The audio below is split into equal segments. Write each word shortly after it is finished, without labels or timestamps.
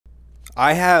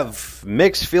I have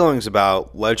mixed feelings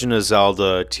about Legend of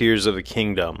Zelda Tears of the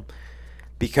Kingdom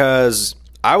because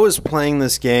I was playing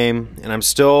this game and I'm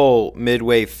still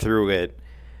midway through it.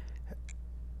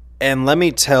 And let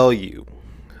me tell you,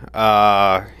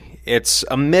 it's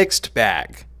a mixed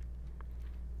bag.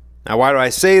 Now, why do I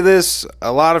say this?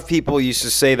 A lot of people used to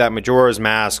say that Majora's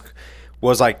Mask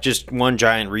was like just one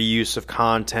giant reuse of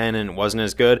content and it wasn't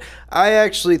as good. I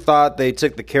actually thought they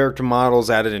took the character models,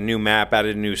 added a new map,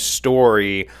 added a new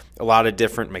story, a lot of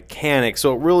different mechanics,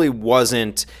 so it really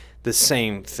wasn't the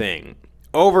same thing.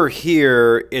 Over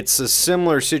here, it's a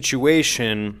similar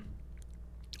situation,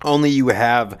 only you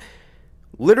have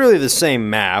literally the same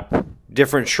map,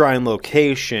 different shrine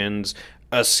locations,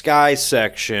 a sky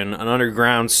section, an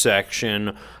underground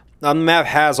section. The map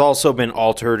has also been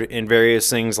altered in various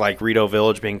things, like Rito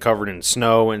Village being covered in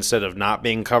snow instead of not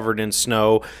being covered in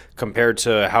snow compared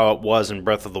to how it was in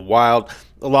Breath of the Wild.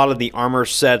 A lot of the armor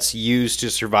sets used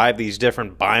to survive these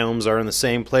different biomes are in the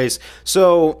same place.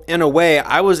 So, in a way,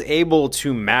 I was able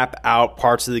to map out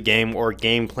parts of the game or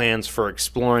game plans for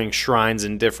exploring shrines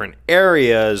in different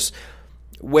areas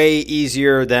way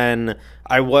easier than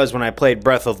I was when I played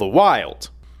Breath of the Wild.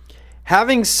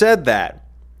 Having said that,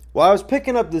 while I was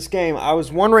picking up this game, I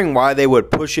was wondering why they would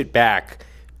push it back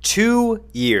 2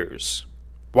 years.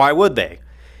 Why would they?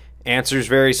 Answer is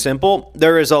very simple.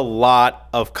 There is a lot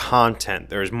of content.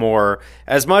 There's more.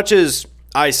 As much as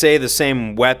I say the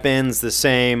same weapons, the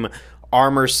same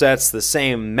armor sets, the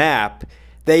same map,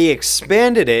 they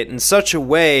expanded it in such a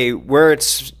way where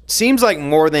it seems like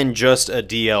more than just a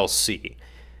DLC.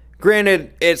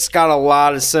 Granted, it's got a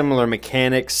lot of similar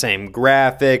mechanics, same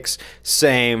graphics,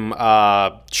 same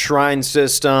shrine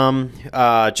system,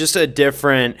 just a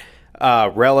different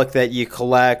relic that you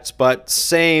collect, but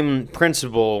same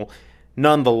principle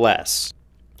nonetheless.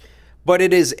 But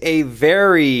it is a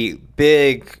very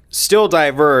big, still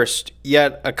diverse,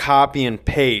 yet a copy and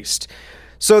paste.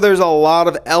 So there's a lot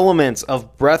of elements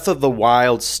of Breath of the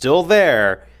Wild still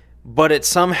there, but it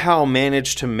somehow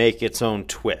managed to make its own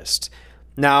twist.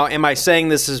 Now, am I saying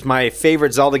this is my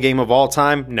favorite Zelda game of all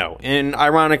time? No. And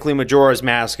ironically, Majora's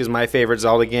Mask is my favorite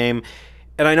Zelda game.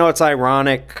 And I know it's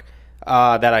ironic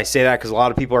that I say that because a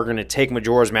lot of people are going to take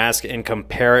Majora's Mask and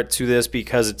compare it to this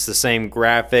because it's the same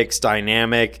graphics,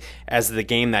 dynamic as the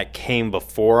game that came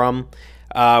before them.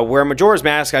 Where Majora's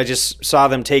Mask, I just saw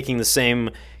them taking the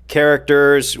same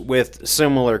characters with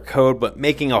similar code but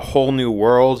making a whole new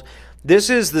world.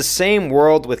 This is the same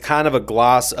world with kind of a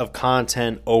gloss of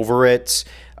content over it.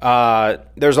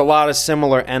 There's a lot of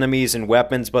similar enemies and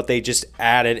weapons, but they just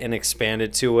added and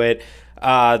expanded to it.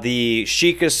 The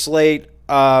Sheikah Slate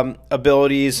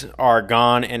abilities are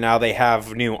gone, and now they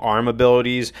have new arm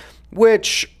abilities,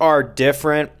 which are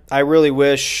different. I really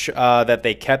wish that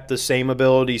they kept the same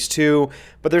abilities too,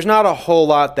 but there's not a whole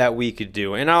lot that we could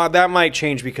do. And that might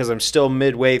change because I'm still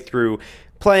midway through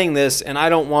playing this, and I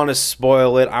don't want to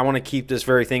spoil it. I want to keep this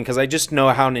very thing because I just know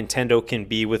how Nintendo can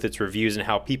be with its reviews and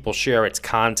how people share its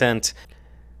content.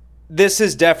 This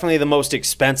is definitely the most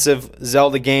expensive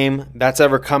Zelda game that's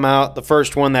ever come out. The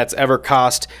first one that's ever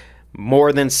cost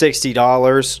more than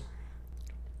 $60.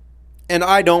 And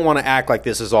I don't want to act like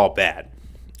this is all bad.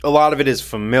 A lot of it is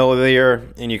familiar,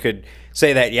 and you could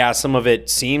say that, yeah, some of it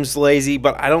seems lazy,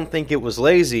 but I don't think it was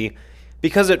lazy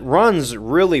because it runs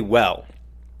really well.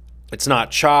 It's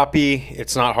not choppy.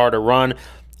 It's not hard to run.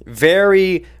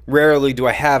 Very rarely do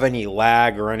I have any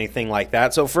lag or anything like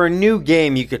that. So for a new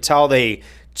game, you could tell they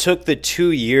took the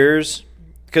 2 years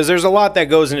because there's a lot that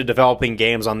goes into developing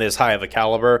games on this high of a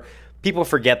caliber. People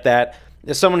forget that.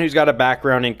 As someone who's got a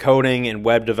background in coding and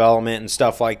web development and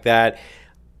stuff like that,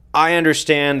 I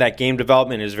understand that game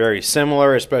development is very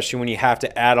similar, especially when you have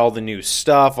to add all the new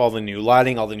stuff, all the new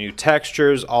lighting, all the new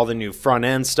textures, all the new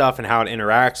front-end stuff and how it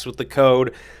interacts with the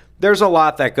code. There's a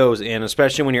lot that goes in,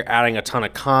 especially when you're adding a ton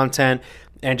of content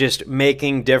and just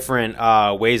making different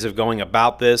ways of going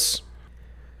about this.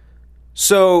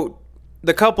 So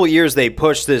the couple years they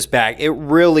pushed this back, it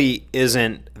really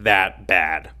isn't that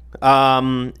bad.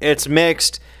 It's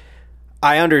mixed.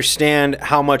 I understand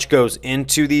how much goes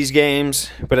into these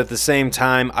games, but at the same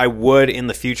time, I would in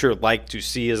the future like to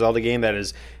see a Zelda game that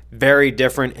is very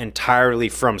different entirely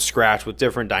from scratch with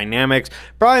different dynamics.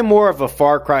 Probably more of a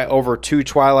far cry over to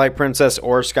Twilight Princess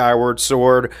or Skyward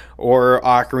Sword or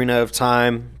Ocarina of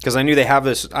Time, because I know they have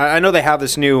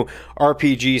this new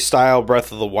RPG style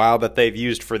Breath of the Wild that they've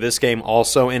used for this game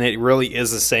also, and it really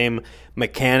is the same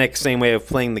mechanic, same way of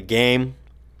playing the game.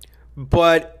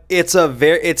 But it's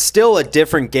still a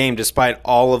different game despite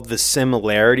all of the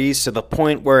similarities, to the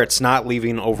point where it's not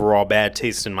leaving an overall bad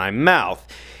taste in my mouth.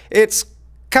 It's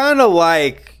kind of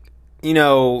like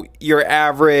your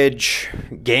average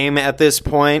game at this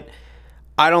point.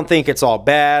 I don't think it's all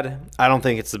bad. I don't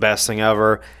think it's the best thing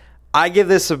ever. I give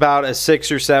this about a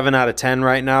 6 or 7 out of 10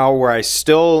 right now, where I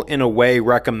still, in a way,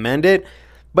 recommend it,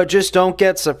 but just don't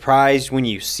get surprised when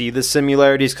you see the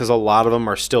similarities, because a lot of them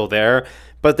are still there,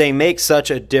 but they make such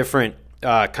a different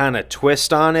kind of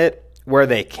twist on it where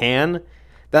they can,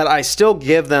 that I still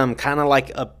give them kind of like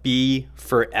a B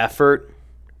for effort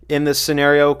in this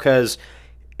scenario, because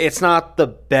it's not the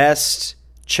best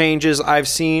changes I've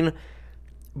seen,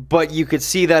 but you could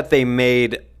see that they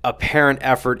made apparent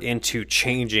effort into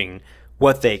changing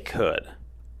what they could.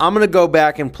 I'm going to go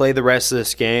back and play the rest of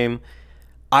this game.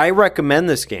 I recommend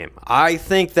this game. I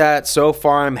think that so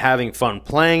far I'm having fun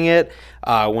playing it.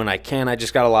 When I can, I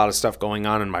just got a lot of stuff going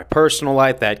on in my personal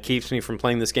life that keeps me from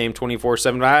playing this game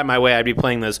 24/7. If I had my way, I'd be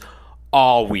playing this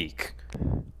all week.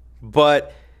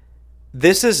 But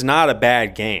this is not a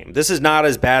bad game. This is not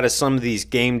as bad as some of these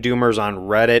game doomers on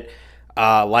Reddit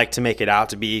like to make it out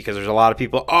to be, because there's a lot of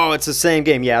people, oh, it's the same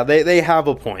game. Yeah, they have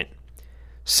a point.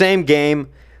 Same game,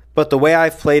 but the way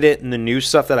I've played it and the new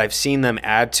stuff that I've seen them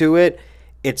add to it,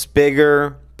 it's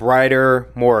bigger, brighter,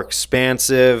 more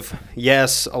expansive.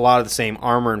 Yes, a lot of the same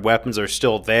armor and weapons are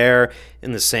still there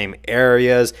in the same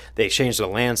areas. They changed the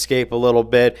landscape a little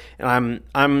bit, and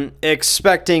I'm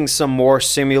expecting some more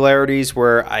similarities,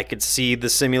 where I could see the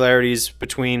similarities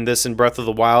between this and Breath of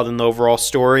the Wild in the overall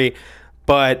story,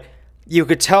 but you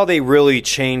could tell they really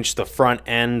changed the front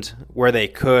end where they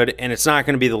could, and it's not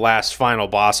going to be the last final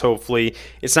boss, hopefully.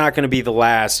 It's not going to be the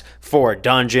last 4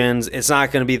 dungeons. It's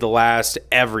not going to be the last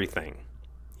everything,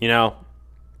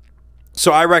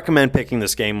 So I recommend picking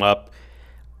this game up.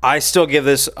 I still give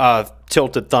this a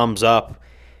tilted thumbs up,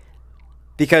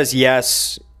 because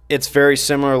yes, it's very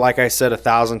similar, like I said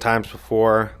 1,000 times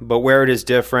before, but where it is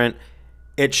different,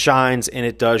 it shines and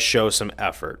it does show some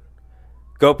effort.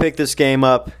 Go pick this game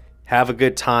up. Have a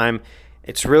good time.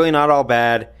 It's really not all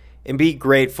bad. And be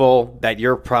grateful that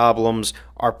your problems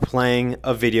are playing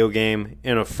a video game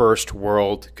in a first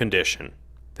world condition.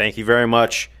 Thank you very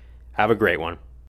much. Have a great one.